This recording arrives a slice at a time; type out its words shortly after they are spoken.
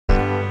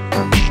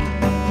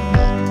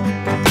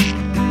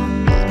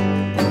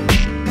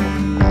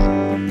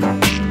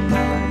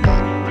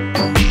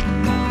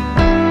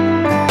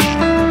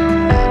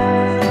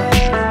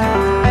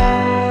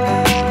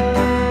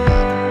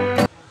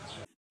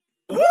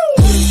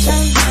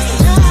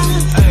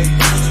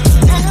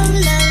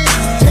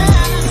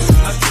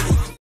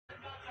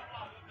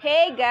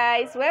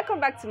guys, welcome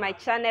back to my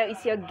channel.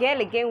 It's your girl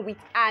again with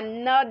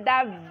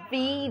another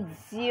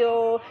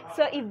video.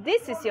 So if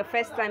this is your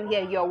first time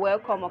here, you're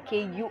welcome.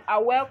 Okay, you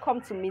are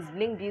welcome to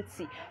Misblink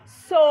Beauty.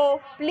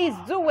 So please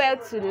do well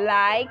to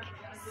like,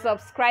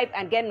 subscribe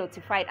and get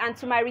notified. And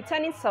to my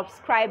returning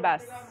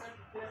subscribers,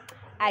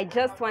 I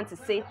just want to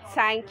say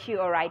thank you.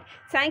 All right,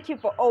 thank you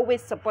for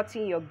always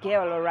supporting your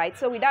girl. All right,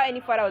 so without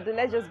any further ado,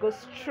 let's just go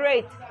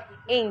straight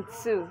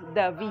into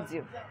the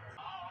video.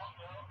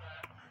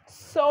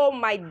 So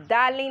my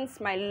darlings,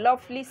 my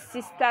lovely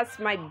sisters,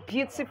 my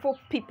beautiful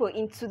people,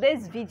 in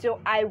today's video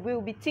I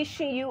will be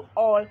teaching you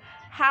all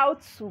how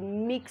to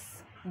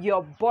mix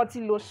your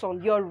body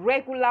lotion, your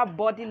regular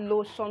body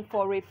lotion,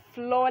 for a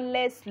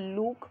flawless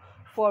look,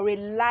 for a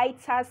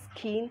lighter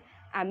skin.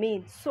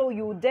 So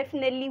you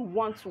definitely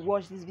want to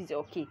watch this video.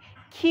 Okay,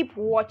 keep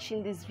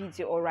watching this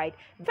video. All right,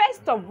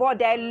 first of all,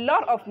 there are a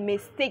lot of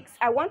mistakes.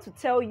 I want to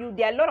tell you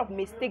there are a lot of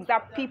mistakes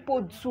that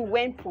people do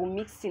when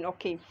pro-mixing.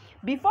 Okay,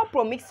 before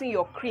pro-mixing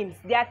your creams,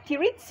 there are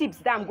 3 tips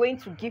that I'm going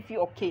to give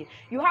you. Okay,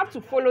 you have to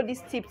follow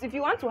these tips if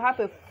you want to have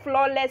a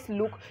flawless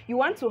look, you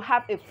want to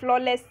have a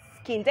flawless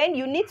skin, then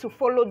you need to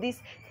follow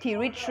these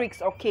 3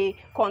 tricks, okay,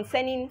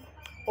 concerning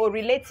or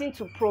relating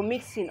to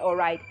pro-mixing. All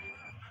right,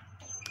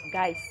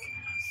 guys,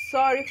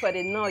 sorry for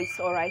the noise.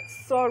 All right,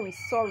 sorry.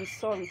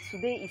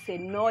 Today is a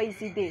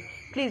noisy day.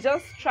 Please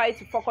just try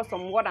to focus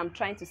on what I'm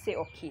trying to say.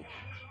 Okay,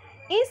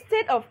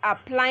 instead of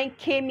applying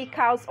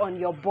chemicals on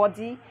your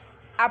body,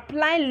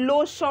 applying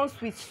lotions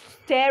with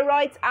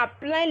steroids,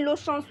 applying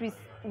lotions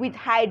with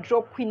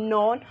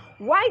hydroquinone,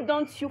 why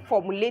don't you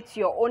formulate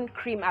your own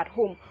cream at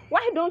home?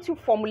 Why don't you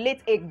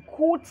formulate a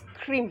good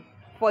cream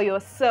for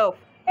yourself?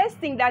 First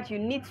thing that you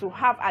need to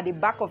have at the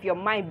back of your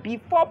mind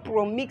before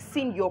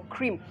pro-mixing your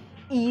cream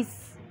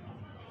is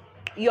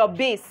your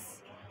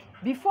base.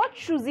 Before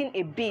choosing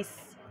a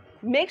base,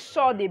 make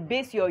sure the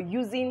base you're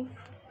using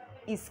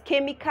is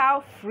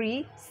chemical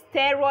free,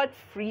 steroid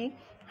free,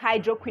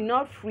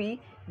 hydroquinone free.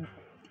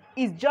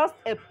 It's just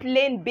a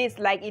plain base,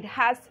 like it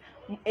has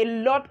a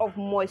lot of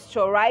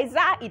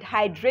moisturizer, it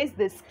hydrates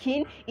the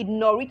skin, it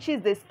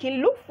nourishes the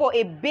skin. Look for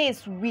a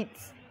base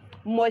with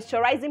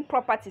moisturizing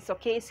properties.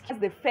 Okay, that's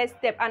the first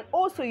step. And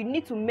also you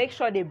need to make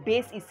sure the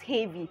base is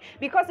heavy,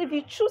 because if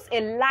you choose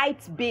a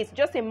light base,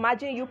 just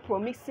imagine you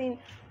pro-mixing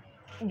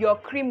your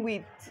cream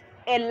with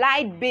a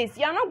light base,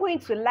 you're not going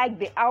to like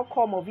the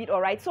outcome of it. All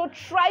right, so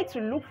try to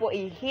look for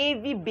a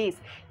heavy base.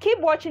 Keep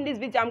watching this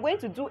video. I'm going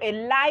to do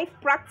a live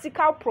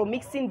practical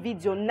pro-mixing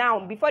video now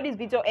before this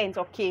video ends.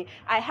 Okay,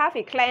 I have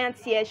a client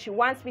here, she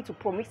wants me to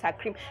pro-mix her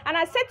cream, and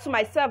I said to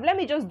myself, let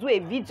me just do a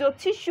video,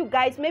 teach you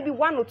guys, maybe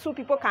 1 or 2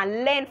 people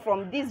can learn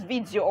from this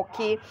video.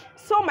 Okay,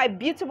 so my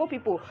beautiful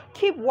people,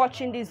 keep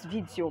watching this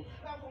video.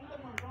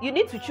 You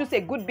need to choose a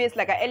good base,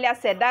 like I earlier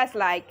said. That's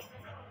like,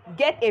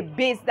 get a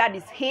base that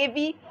is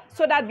heavy,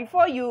 so that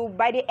before you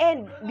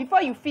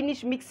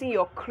finish mixing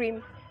your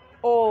cream,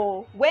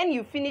 or when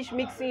you finish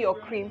mixing your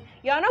cream,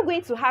 you are not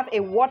going to have a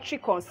watery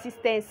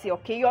consistency.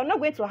 Okay, you are not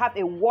going to have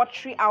a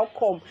watery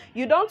outcome.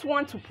 You don't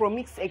want to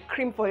pro-mix a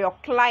cream for your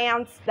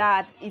clients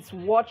that it's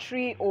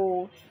watery,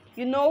 or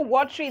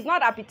watery is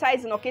not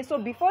appetizing. Okay, so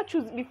before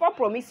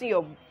pro-mixing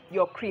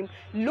your cream,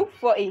 look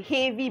for a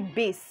heavy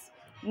base.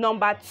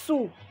 Number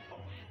two,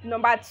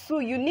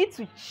 you need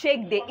to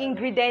check the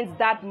ingredients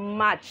that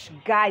match.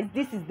 Guys,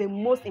 this is the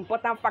most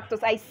important factors.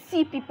 I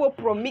see people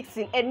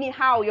pro-mixing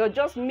anyhow. You're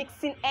just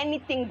mixing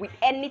anything with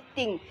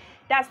anything.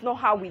 That's not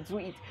how we do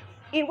it.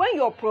 When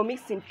you're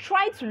pro-mixing,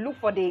 try to look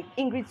for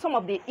some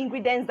of the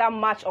ingredients that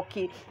match.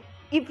 Okay,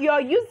 if you're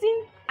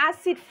using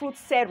acid fruit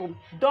serum,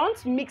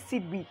 don't mix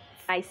it with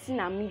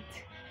niacinamide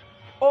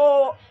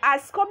or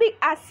ascorbic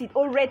acid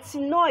or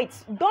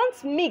retinoids.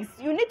 Don't mix.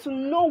 You need to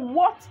know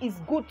what is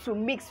good to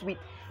mix with.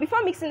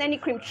 Before mixing any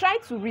cream, try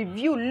to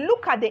review,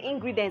 look at the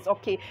ingredients.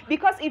 Okay,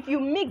 because if you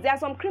mix, there are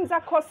some creams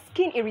that cause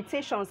skin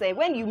irritations.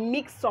 When you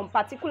mix some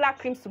particular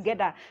creams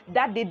together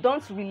that they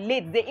don't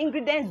relate, the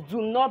ingredients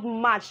do not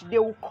match, they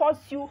will cause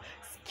you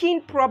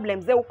skin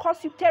problems. They will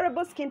cause you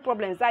terrible skin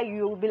problems that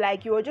you will be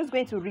like, you are just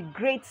going to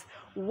regret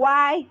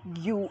why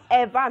you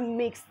ever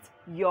mixed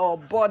your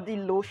body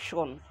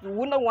lotion. You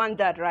wouldn't want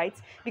that, right?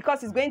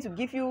 Because it's going to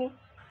give you,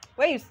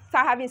 when you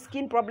start having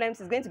skin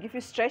problems, it's going to give you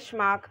stretch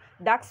mark,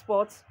 dark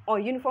spots, or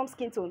uniform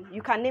skin tone.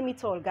 You can name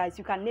it all, guys.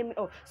 You can name it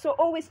all. So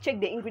always check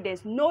the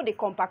ingredients, know the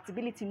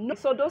compatibility.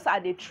 So those are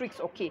the tricks.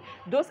 Okay,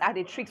 those are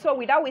the tricks. So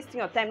without wasting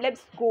your time,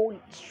 let's go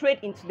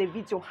straight into the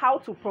video, how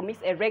to pro-mix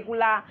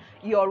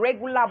your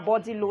regular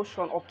body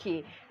lotion.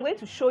 Okay, I'm going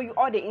to show you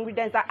all the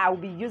ingredients that I will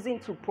be using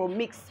to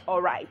pro-mix.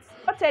 All right,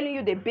 I'm not telling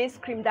you the base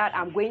cream that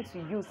I'm going to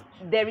use.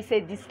 There is a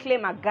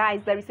disclaimer,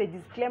 guys. There is a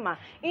disclaimer.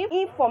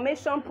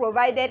 Information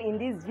provided in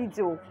this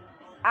video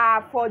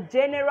are for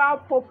general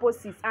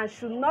purposes and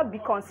should not be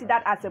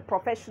considered as a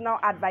professional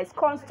advice.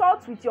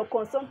 Consult with your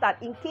consultant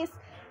in case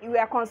you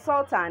are a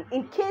consultant,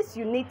 in case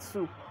you need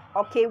to.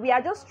 Okay,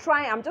 I'm just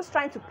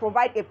trying to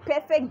provide a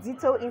perfect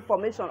detailed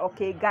information.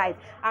 Okay, guys,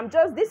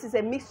 this is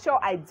a mixture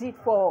I did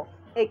for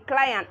a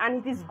client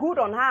and it is good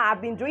on her.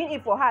 I've been doing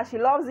it for her. She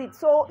loves it.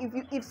 So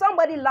if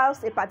somebody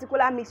loves a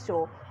particular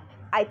mixture,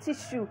 I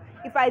teach you.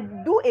 If I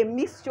do a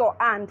mixture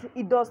and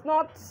it does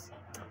not,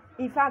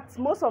 in fact,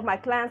 most of my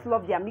clients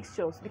love their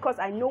mixtures because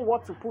I know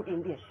what to put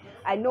in there.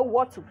 I know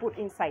what to put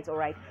inside. All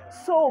right.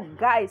 So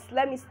guys,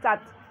 let me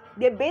start.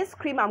 The base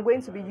cream I'm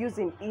going to be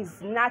using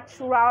is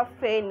Natural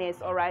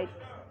Fairness. All right.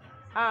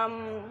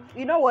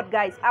 You know what,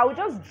 guys, I will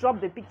just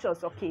drop the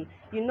pictures. Okay,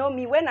 you know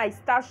me, when I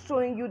start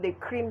showing you the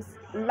creams,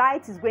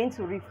 light is going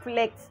to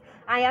reflect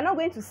and you're not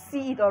going to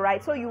see it. All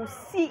right, so you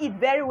see it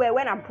very well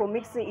when I'm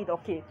promixing it.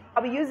 Okay,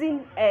 I'll be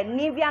using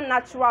Nivea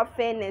Natural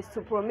Fairness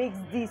to promix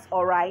this.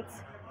 All right,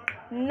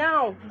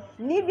 now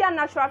Nivea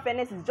Natural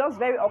Fairness is just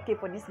very okay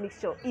for this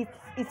mixture.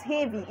 It's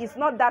heavy, it's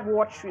not that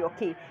watery.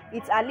 Okay,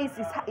 it's at least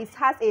it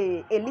has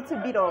a little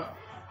bit of,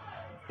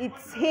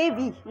 it's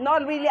heavy,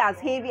 not really as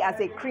heavy as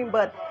a cream,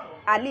 but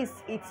at least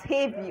it's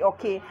heavy.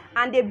 Okay,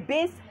 and the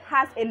base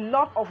has a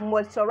lot of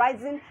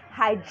moisturizing,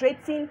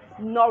 hydrating,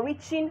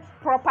 nourishing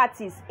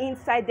properties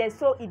inside there,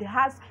 so it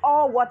has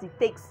all what it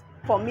takes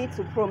for me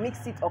to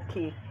promix it.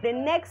 Okay, the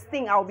next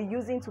thing I'll be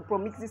using to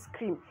promix this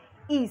cream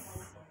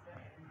is,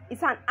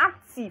 it's an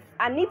active.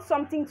 I need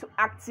something to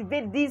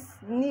activate this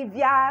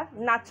Nivea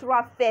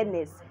Natural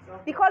Fairness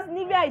because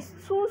Nivea is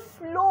too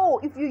slow.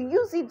 If you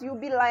use it, you'll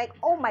be like,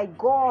 oh my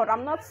god,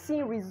 I'm not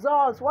seeing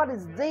results. What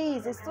is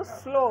this? It's too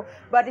slow.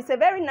 But it's a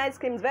very nice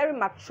cream. It's very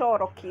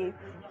mature. Okay,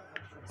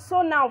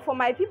 so now for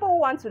my people who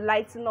want to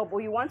lighten up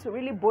or you want to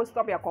really boost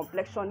up your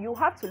complexion, you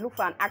have to look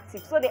for an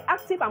active. So the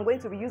active I'm going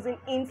to be using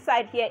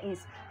inside here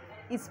is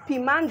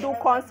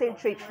Pimando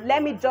Concentrate.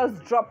 Let me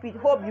just drop it.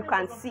 Hope you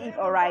can see it.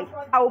 All right,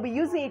 I will be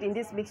using it in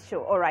this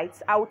mixture. All right,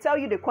 I will tell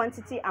you the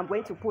quantity I'm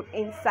going to put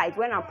inside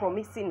when I'm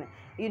promixing.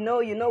 You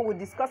know, we'll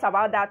discuss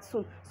about that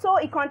soon. So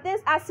it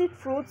contains acid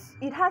fruits.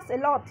 It has a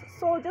lot,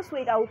 so just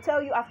wait, I will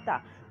tell you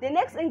after. The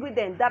next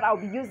ingredient that I'll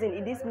be using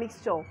in this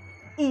mixture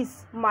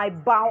is my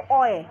bao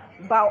oil.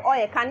 Bao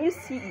oil, can you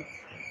see it?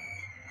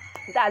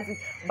 That's it.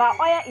 Bao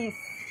oil is,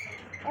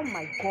 oh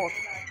my god,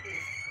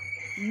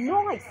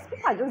 noise,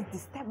 people are just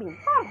disturbing.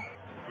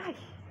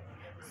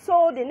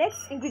 So the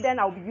next ingredient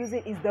I'll be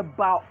using is the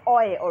bao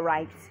oil. All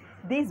right,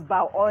 this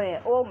bao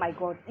oil, oh my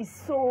god, is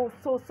so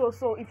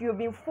if you've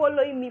been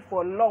following me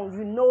for long,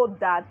 you know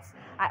that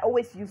I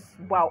always use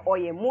bao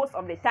oil most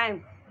of the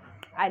time.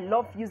 I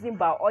love using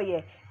bao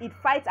oil. It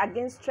fights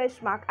against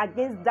stretch mark,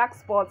 against dark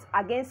spots,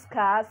 against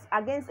scars,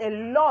 against a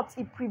lot.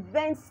 It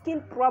prevents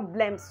skin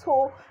problems,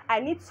 so I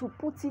need to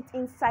put it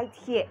inside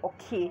here.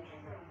 Okay,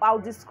 I'll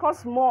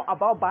discuss more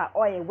about bao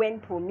oil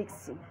when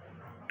promixing.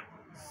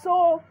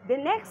 So the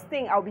next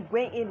thing I'll be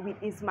going in with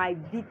is my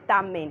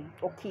vitamin.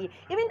 Okay,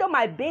 even though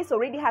my base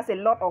already has a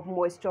lot of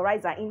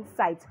moisturizer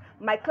inside,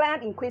 my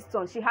client in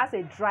question, she has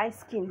a dry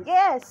skin.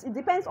 Yes, it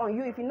depends on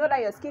you. If you know that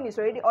your skin is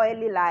already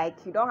oily, like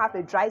you don't have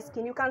a dry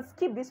skin, you can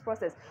skip this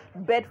process.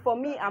 But for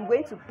me, I'm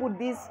going to put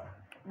this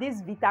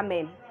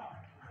vitamin,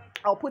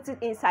 I'll put it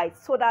inside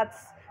so that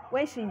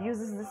when she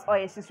uses this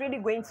oil, she's really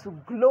going to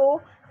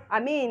glow. I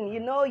mean, you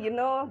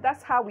know,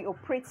 that's how we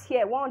operate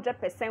here.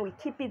 100%, we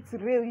keep it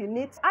real. You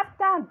need.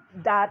 After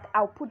that,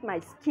 I'll put my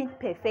skin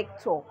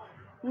perfector.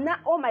 Now,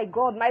 oh my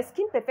god, my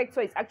skin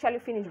perfector is actually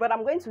finished, but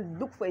I'm going to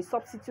look for a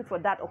substitute for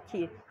that.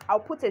 Okay, I'll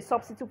put a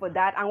substitute for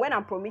that, and when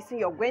I'm promixing,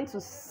 you're going to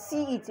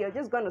see it. You're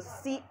just going to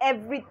see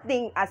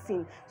everything as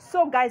in.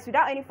 So guys,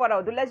 without any further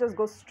ado, let's just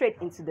go straight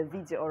into the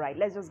video. All right,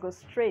 let's just go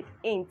straight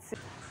into.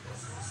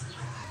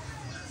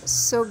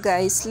 So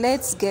guys,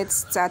 let's get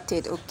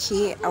started.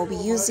 Okay, I'll be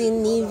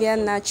using Nivea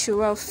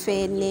Natural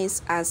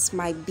Fairness as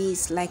my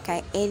base. Like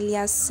I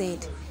earlier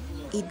said,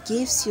 it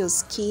gives your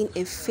skin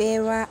a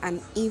fairer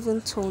and even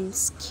toned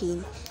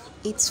skin.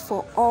 It's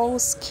for all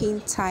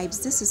skin types.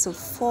 This is a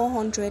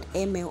 400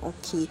 ml.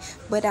 Okay,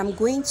 but I'm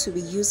going to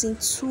be using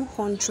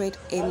 200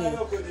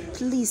 ml.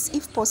 Please,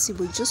 if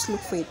possible, just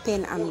look for a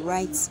pen and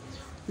write.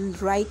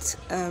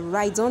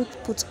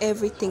 Don't put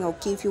everything.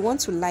 Okay, if you want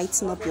to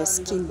lighten up your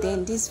skin,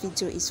 then this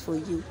video is for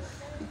you,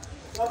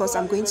 because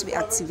I'm going to be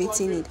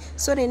activating it.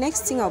 So the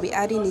next thing I'll be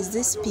adding is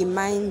this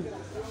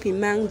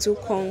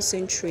Pimando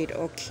Concentrate.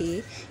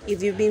 Okay,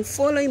 if you've been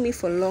following me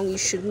for long, you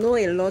should know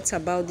a lot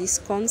about this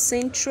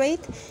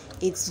concentrate.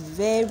 It's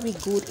very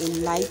good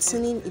in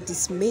lightening. It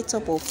is made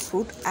up of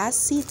fruit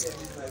acid.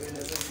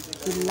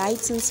 It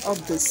lightens up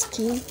the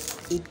skin.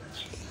 It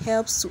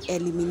helps to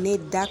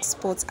eliminate dark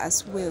spots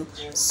as well.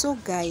 So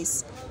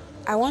guys,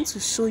 I want to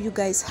show you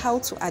guys how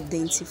to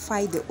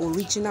identify the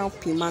original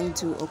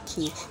Pimando.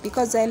 Okay,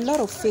 because there are a lot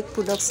of fake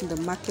products in the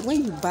market.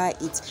 When you buy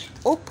it,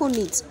 open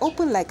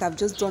like I've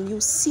just done. You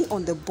see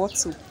on the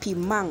bottle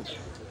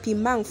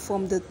Pimang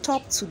from the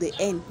top to the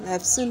end.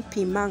 I've seen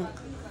Pimang.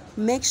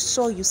 Make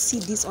sure you see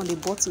this on the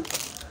bottle.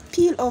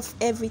 Peel off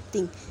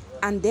everything,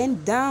 and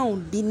then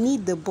down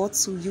beneath the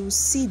bottle you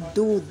see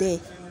dough there.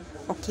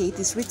 Okay, it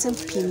is written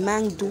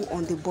Pimangdu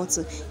on the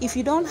bottle. If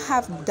you don't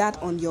have that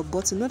on your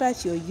bottle, know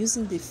that you're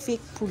using the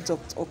fake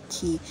product.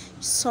 Okay,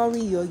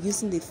 sorry, you're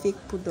using the fake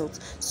product.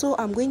 So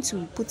I'm going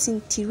to put in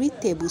 3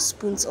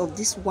 tablespoons of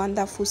this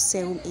wonderful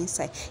serum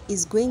inside.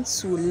 It's going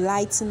to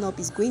lighten up,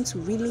 it's going to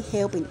really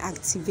help in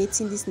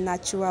activating this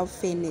natural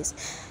fairness.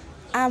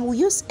 We'll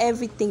use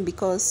everything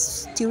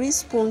because 3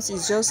 spoons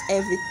is just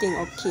everything.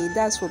 Okay,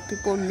 that's for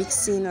people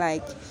mixing,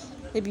 like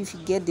maybe if you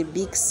get the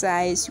big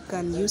size, you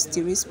can use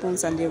 3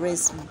 spoons and the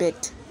rest,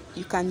 but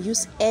you can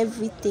use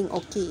everything.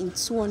 Okay, in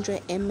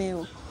 200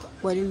 ml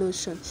body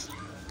lotion.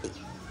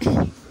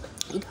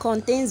 It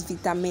contains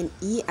vitamin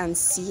E and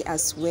C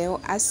as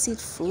well, acid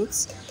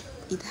fruits.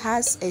 It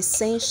has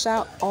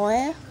essential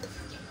oil.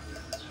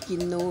 You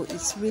know,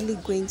 it's really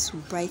going to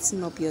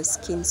brighten up your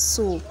skin.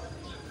 So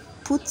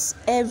put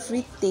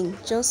everything,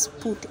 just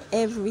put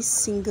every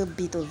single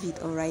bit of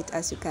it. All right,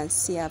 as you can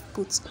see, I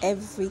put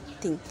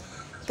everything.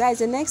 Guys,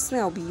 the next thing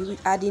I'll be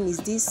adding is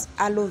this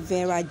aloe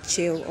vera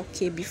gel.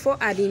 Okay, before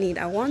adding it,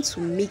 I want to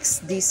mix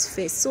this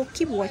first, so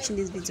keep watching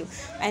this video.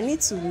 I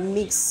need to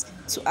mix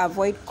to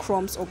avoid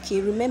crumbs.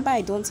 Okay, remember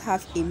I don't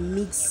have a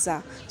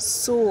mixer,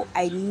 so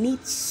I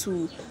need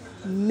to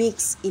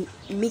mix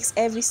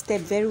every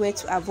step very well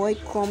to avoid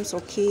crumbs.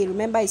 Okay,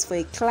 remember it's for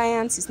a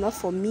client, it's not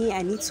for me.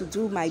 I need to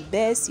do my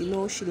best. You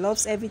know, she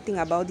loves everything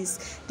about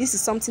this. This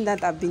is something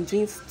that I've been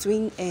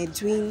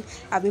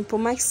I've been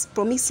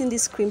promixing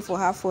this cream for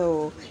her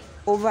for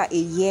over a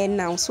year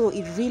now, so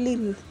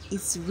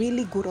it's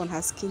really good on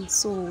her skin.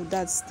 So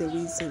that's the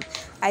reason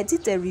I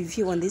did a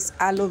review on this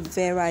aloe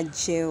vera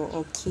gel.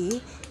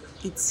 Okay,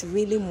 it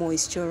really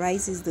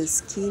moisturizes the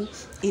skin,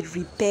 it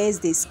repairs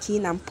the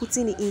skin. I'm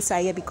putting it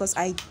inside here because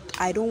I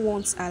don't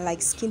want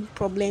like skin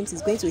problems.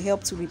 It's going to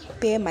help to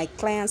repair my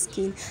client's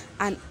skin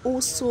and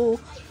also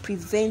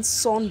prevent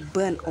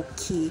sunburn.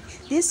 Okay,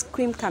 this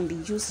cream can be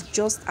used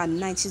just at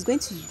night. She's going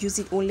to use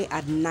it only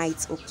at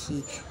night.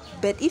 Okay,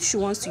 but if she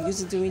wants to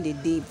use it during the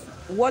day,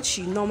 what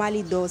she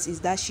normally does is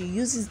that she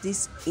uses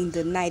this in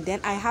the night. Then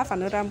I have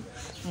another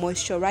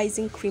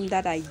moisturizing cream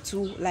that I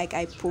do, like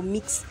I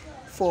promix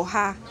for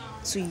her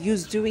to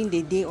use during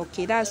the day.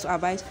 Okay, that's to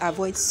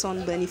avoid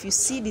sunburn. If you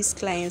see this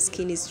client's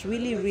skin, it's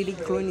really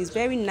glowing, it's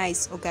very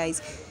nice. Oh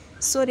guys,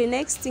 so the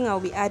next thing I'll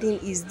be adding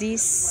is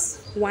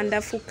this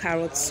wonderful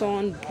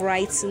carotene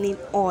brightening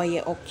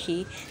oil.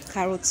 Okay,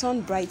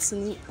 carotene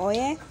brightening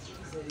oil.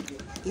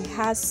 It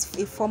has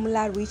a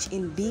formula rich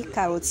in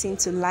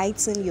B-carotene to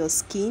lighten your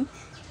skin.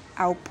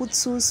 I'll put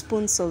 2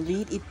 spoons of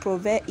it.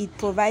 It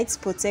provides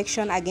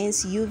protection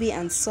against UV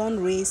and sun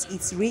rays.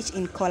 It's rich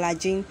in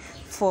collagen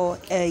for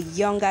a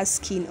younger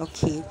skin.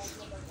 Okay,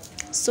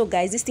 so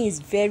guys, this thing is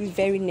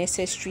very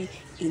necessary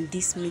in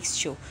this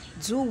mixture.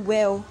 Do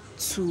well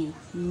to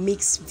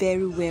mix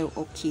very well.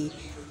 Okay,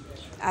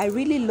 I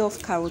really love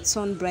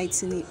carotene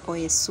brightening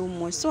oil so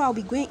much, so I'll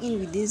be going in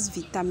with this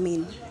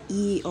vitamin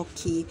E.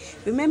 Okay,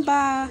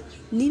 remember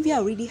Nivea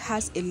already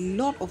has a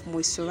lot of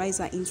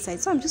moisturizer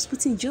inside, so I'll just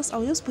put a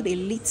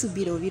little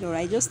bit of it. All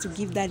right, just to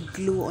give that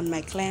glow on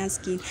my client's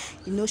skin.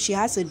 You know, she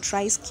has a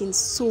dry skin,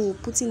 so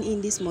putting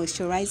in this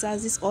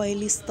moisturizers, this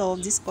oily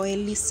stuff, this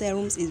oily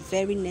serums is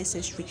very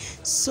necessary.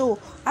 So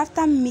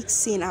after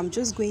mixing, I'm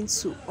just going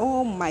to,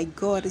 oh my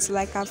god, it's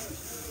like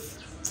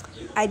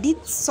I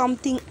did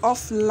something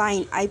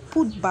offline. I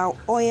put bar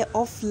oil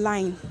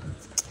offline.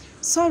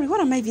 Sorry, what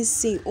am I even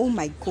saying? Oh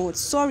my god,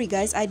 sorry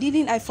guys,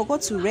 I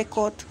forgot to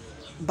record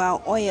bar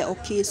oil.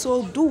 Okay,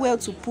 so do well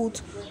to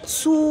put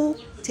 2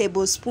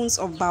 tablespoons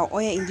of bar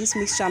oil in this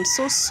mixture. I'm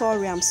so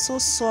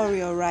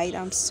sorry. All right,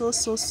 I'm so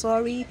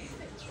sorry.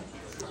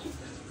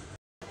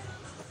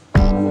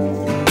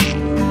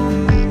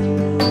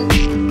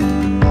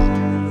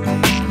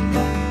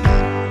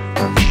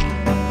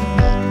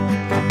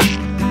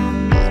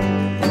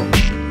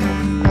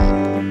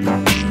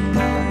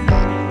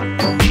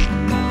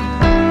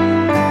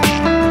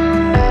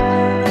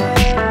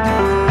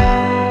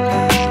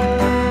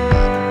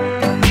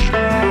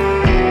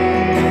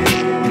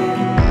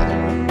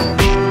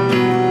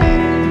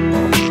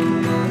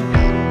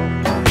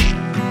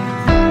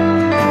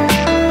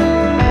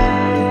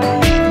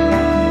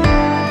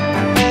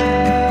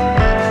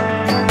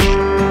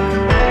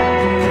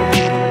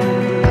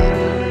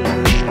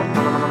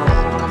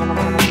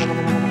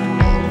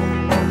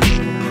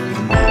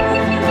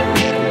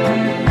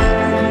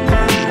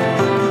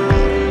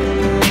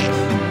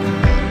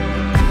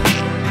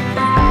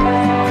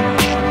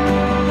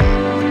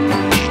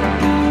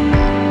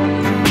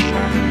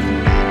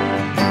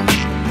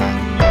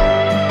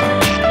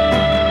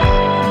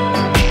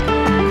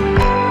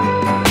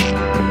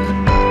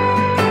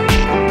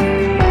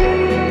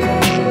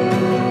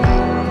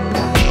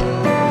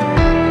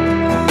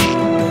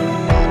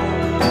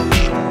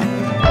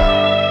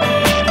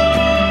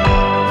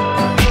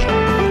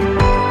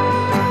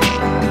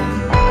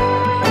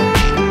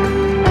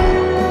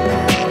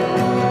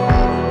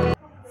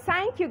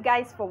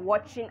 Guys for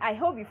watching. I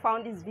hope you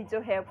found this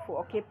video helpful.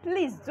 Okay,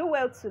 please do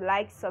well to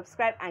like,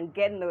 subscribe and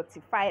get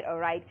notified. All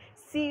right,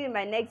 see you in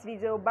my next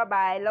video. Bye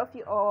bye. Love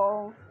you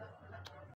all.